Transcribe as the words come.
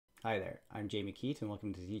Hi there, I'm Jay McKeet and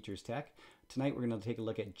welcome to Teachers Tech. Tonight we're going to take a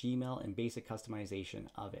look at Gmail and basic customization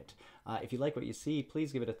of it. If you like what you see,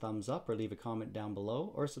 please give it a thumbs up or leave a comment down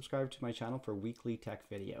below or subscribe to my channel for weekly tech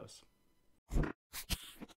videos.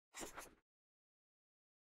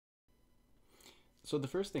 So the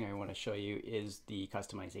first thing I want to show you is the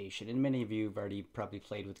customization, and many of you have already probably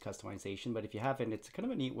played with customization, but if you haven't, it's kind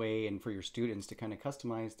of a neat way and for your students to kind of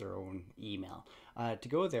customize their own email. To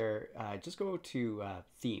go there, just go to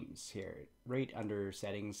themes here, right under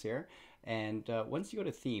settings here, and once you go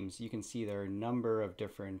to themes, you can see there are a number of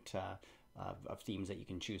different of themes that you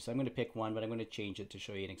can choose. So I'm going to pick one, but I'm going to change it to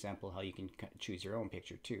show you an example how you can choose your own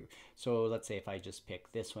picture too. So let's say if I just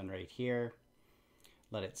pick this one right here,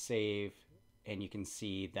 let it save, and you can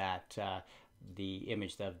see that the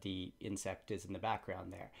image of the insect is in the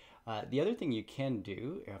background there. The other thing you can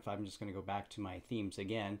do, if I'm just going to go back to my themes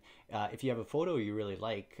again, if you have a photo you really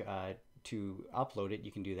like to upload it,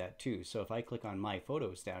 you can do that too. So if I click on my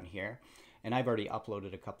photos down here, and I've already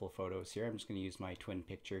uploaded a couple of photos here, I'm just going to use my twin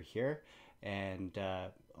picture here, and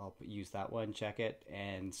I'll use that one, check it,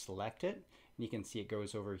 and select it. And you can see it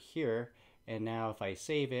goes over here, and now if I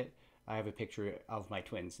save it, I have a picture of my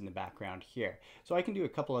twins in the background here. So I can do a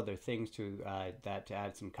couple other things to to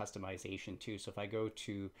add some customization too. So if I go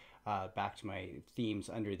to back to my themes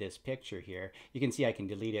under this picture here, you can see I can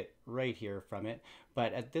delete it right here from it.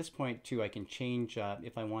 But at this point too, I can change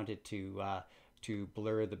if I wanted to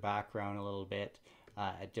blur the background a little bit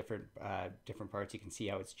at different parts. You can see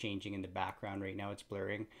how it's changing in the background right now. It's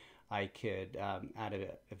blurring. I could add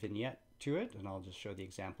a vignette to it, and I'll just show the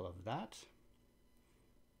example of that.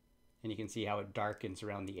 And you can see how it darkens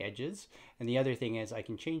around the edges. And the other thing is I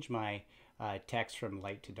can change my text from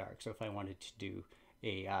light to dark. So if I wanted to do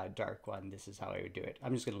a dark one, this is how I would do it.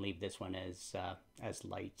 I'm just going to leave this one as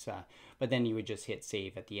light, but then you would just hit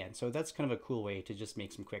save at the end. So that's kind of a cool way to just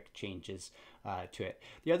make some quick changes to it.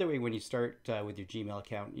 The other way, when you start with your Gmail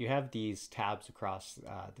account, you have these tabs across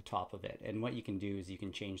the top of it. And what you can do is you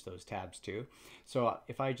can change those tabs too. So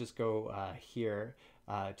if I just go here,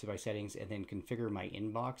 to my settings and then configure my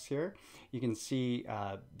inbox here, you can see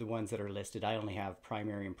the ones that are listed. I only have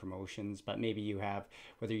primary and promotions, but maybe you have,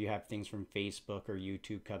 whether you have things from Facebook or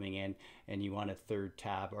YouTube coming in and you want a third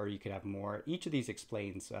tab, or you could have more. Each of these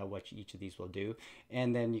explains what each of these will do.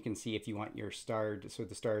 And then you can see if you want your starred, so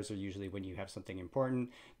the stars are usually when you have something important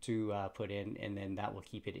to put in, and then that will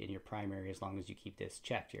keep it in your primary as long as you keep this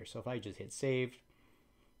checked here. So if I just hit save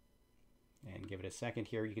and give it a second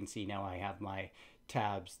here, you can see now I have my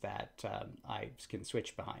tabs that I can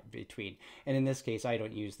switch between. And in this case, I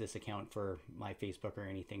don't use this account for my Facebook or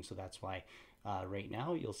anything, so that's why right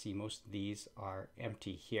now you'll see most of these are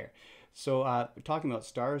empty here. So talking about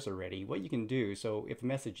stars already, what you can do, so if a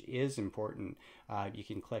message is important, you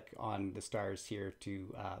can click on the stars here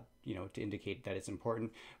to to indicate that it's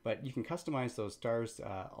important, but you can customize those stars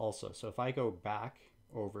also. So if I go back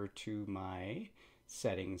over to my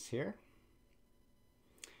settings here,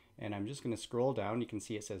 and I'm just going to scroll down, you can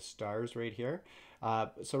see it says stars right here.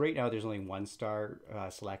 So right now there's only one star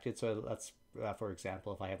selected. So let's, for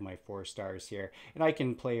example, if I have my 4 stars here, and I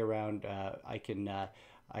can play around, I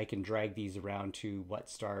can drag these around to what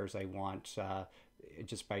stars I want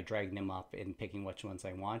just by dragging them up and picking which ones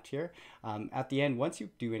I want here. At the end, once you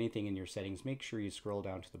do anything in your settings, make sure you scroll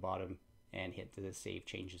down to the bottom and hit the save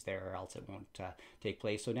changes there, or else it won't take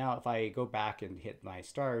place. So now if I go back and hit my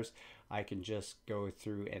stars, I can just go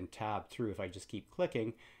through and tab through if I just keep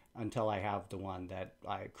clicking until I have the one that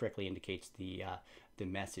correctly indicates the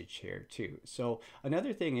message here too. So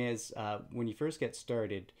another thing is when you first get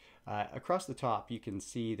started, across the top you can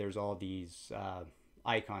see there's all these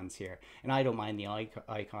icons here, and I don't mind the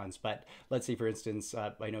icons, but let's say for instance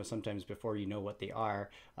I know sometimes before you know what they are,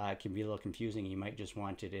 it can be a little confusing. You might just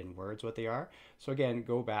want it in words what they are. So again,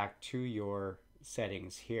 go back to your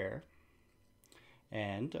settings here,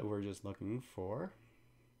 and we're just looking for,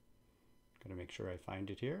 gotta make sure I find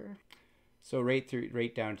it here. So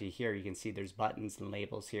right down to here, you can see there's buttons and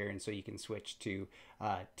labels here, and so you can switch to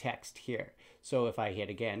text here. So if I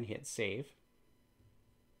hit save,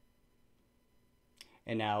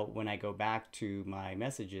 and now when I go back to my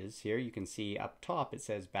messages here, you can see up top it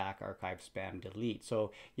says back, archive, spam, delete.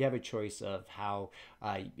 So you have a choice of how,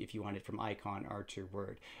 if you want it from icon or to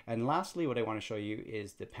word. And lastly, what I want to show you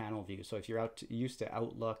is the panel view. So if you're used to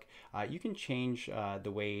Outlook, you can change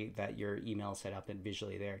the way that your email is set up and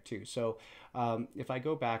visually there too. So if I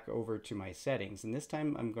go back over to my settings, and this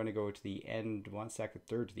time I'm going to go to the end,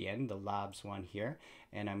 third to the end, the labs one here,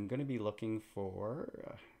 and I'm going to be looking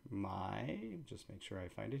for my, just make sure I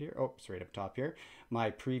find it here. Oh, it's right up top here,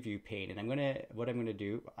 my preview pane. And what I'm gonna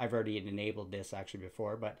do, I've already enabled this actually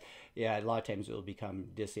before, but yeah, a lot of times it will become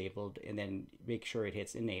disabled, and then make sure it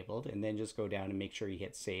hits enabled, and then just go down and make sure you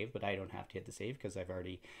hit save. But I don't have to hit the save because I've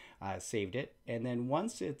already saved it. And then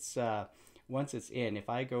once it's in, if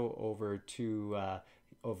I go over to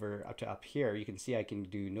up here, you can see I can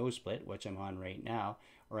do no split, which I'm on right now,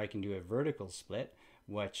 or I can do a vertical split,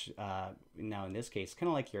 which now in this case, kind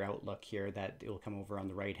of like your Outlook here, that it will come over on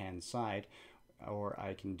the right hand side, or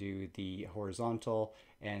I can do the horizontal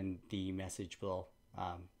and the message will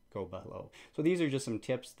go below. So these are just some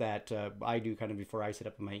tips that I do kind of before I set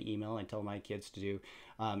up my email and tell my kids to do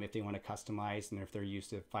if they want to customize and if they're used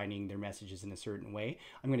to finding their messages in a certain way.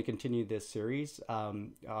 I'm going to continue this series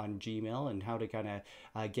on Gmail and how to kind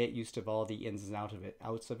of get used to all the ins and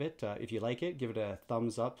outs of it. If you like it, give it a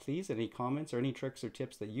thumbs up, please. Any comments or any tricks or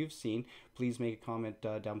tips that you've seen, please make a comment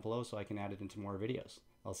down below so I can add it into more videos.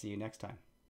 I'll see you next time.